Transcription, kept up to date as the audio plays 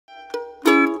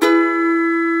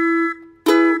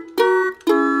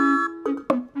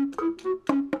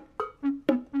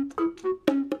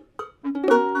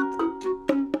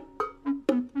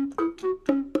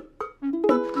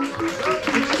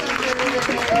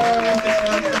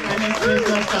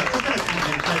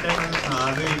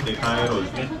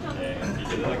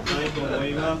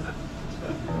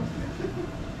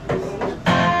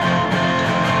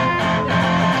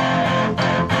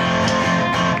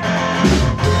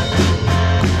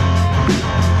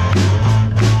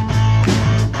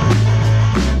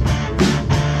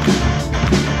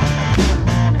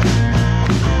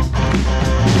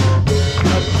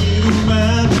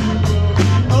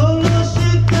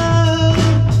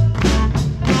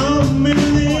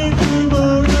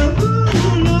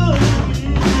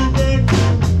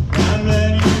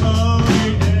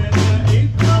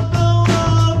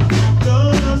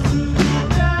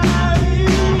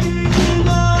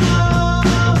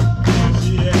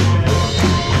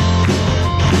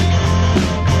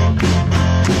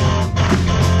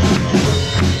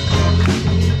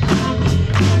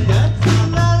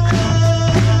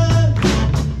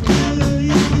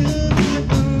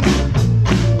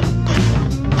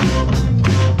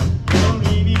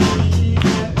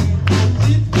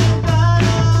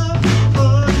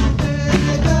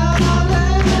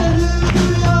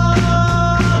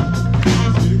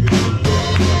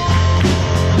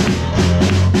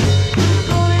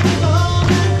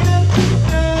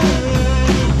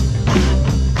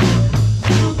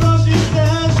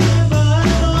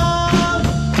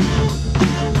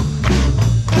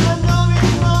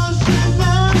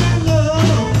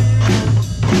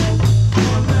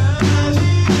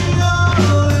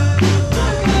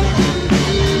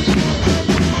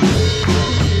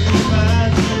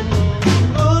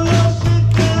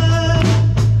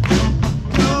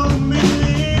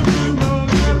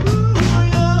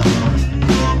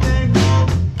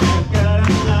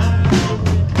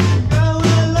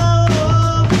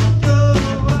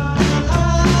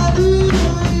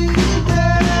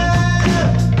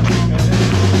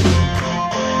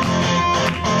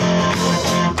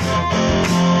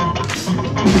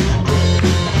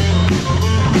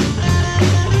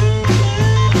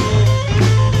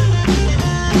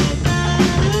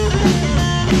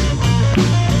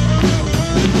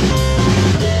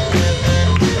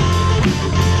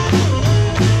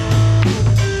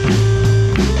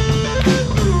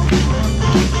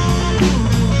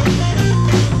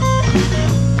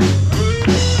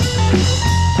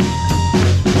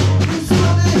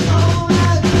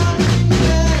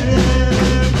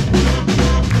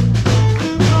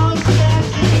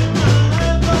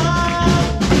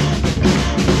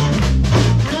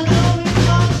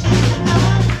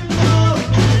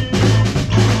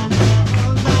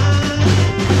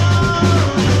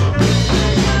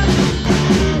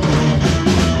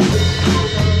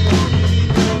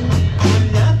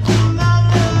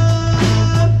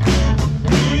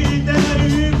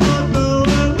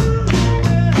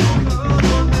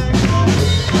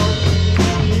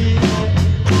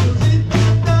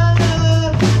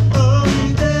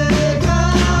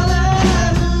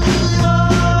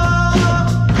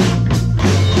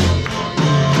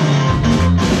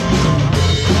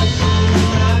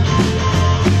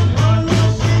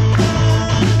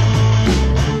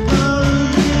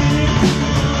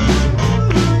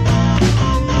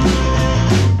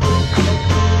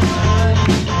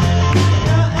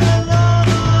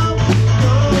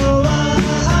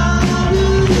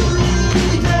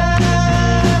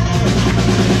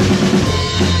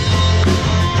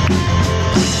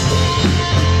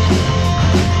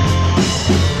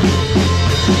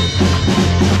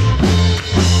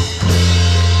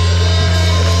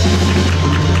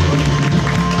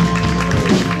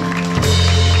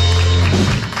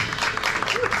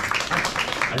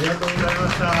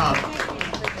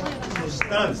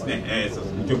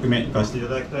2曲目いかせていた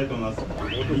だきたいと思います。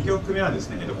2曲目はです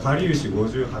ね、かりゆし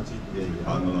58っていう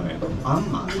バンドのア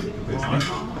ンマーという曲ですね。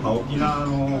沖縄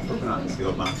の曲なんですけ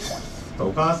ど、お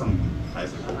母さんに対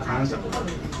する感謝とか、後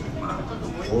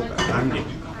悔、感激、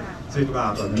それと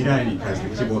か、あとは未来に対する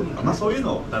希望とか、そういう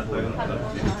のを歌ったような歌で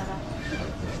すね。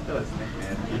そしたらですね、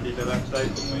聴いていただきたい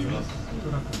と思います。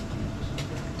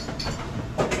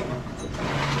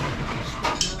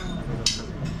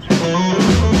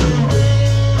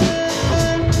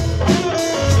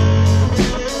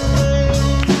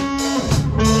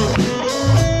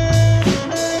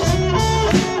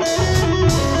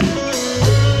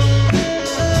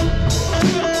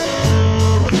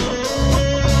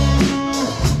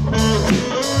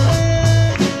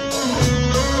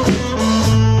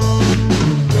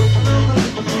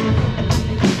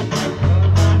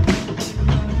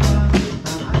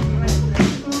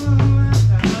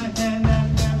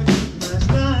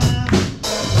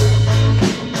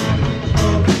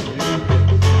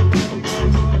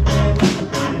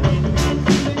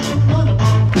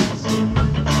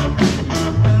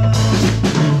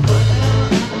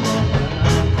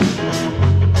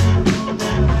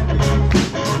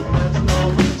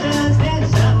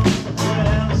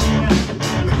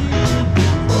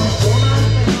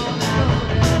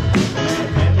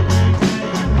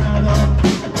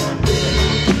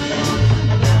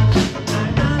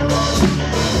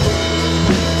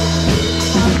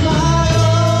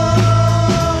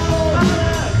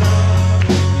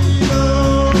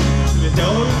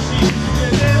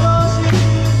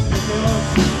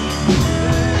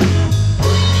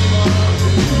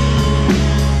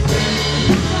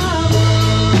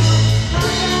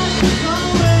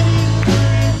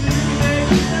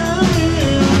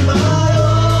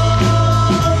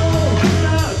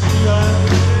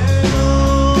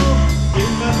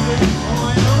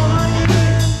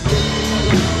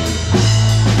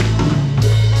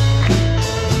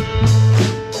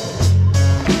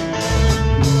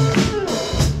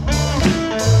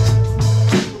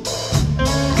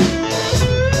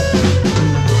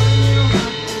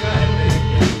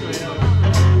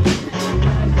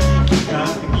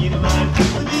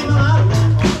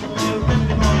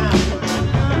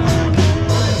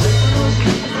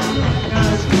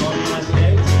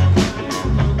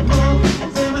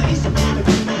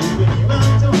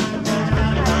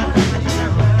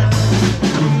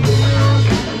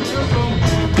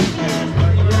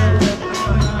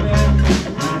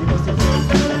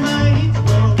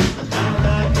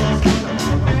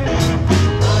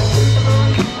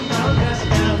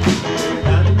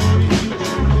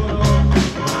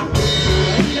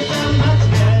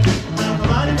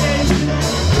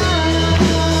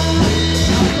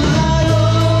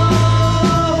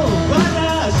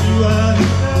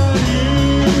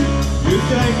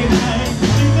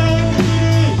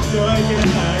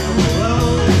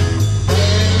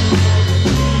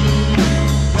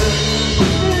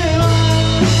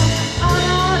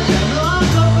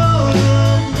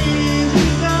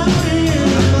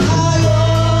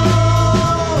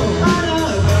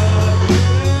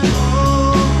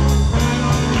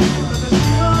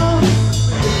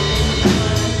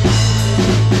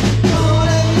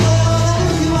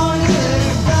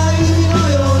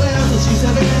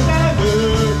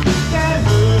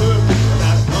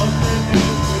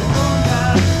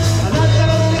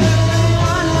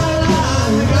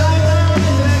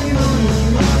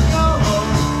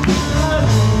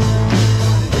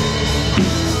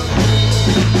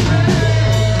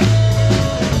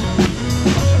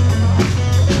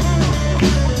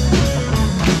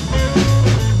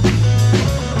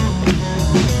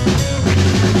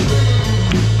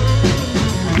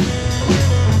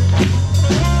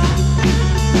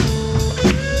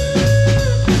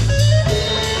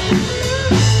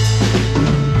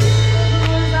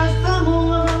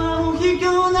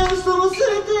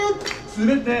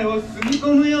全てを包み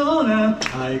込むような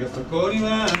愛がそこに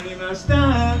はありまし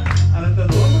た。あなた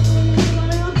の想い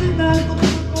に落ちたこと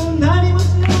こんなにも幸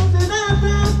せだった。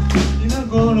今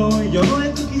頃よう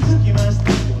やく気づきました。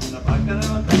こんなバカ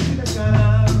な私だか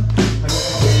ら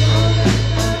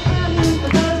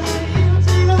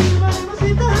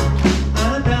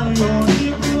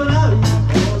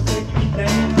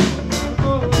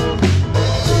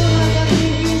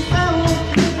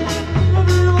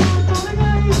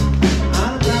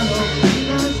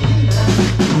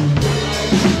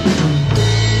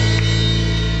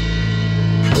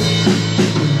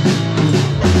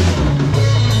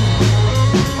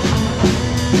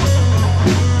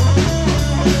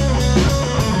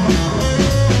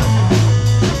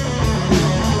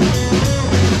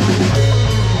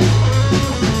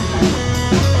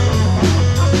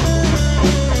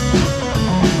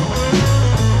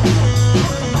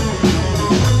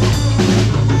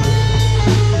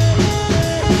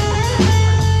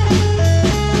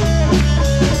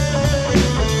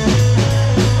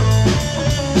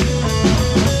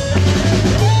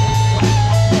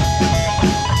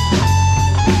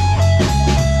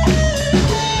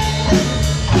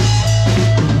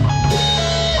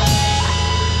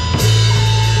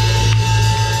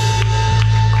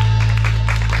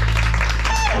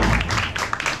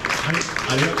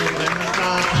ありがとうございまし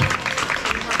た。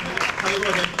最後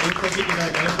まで演奏していただ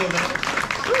きありがとうございます。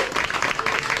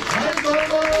はい、どう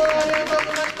も。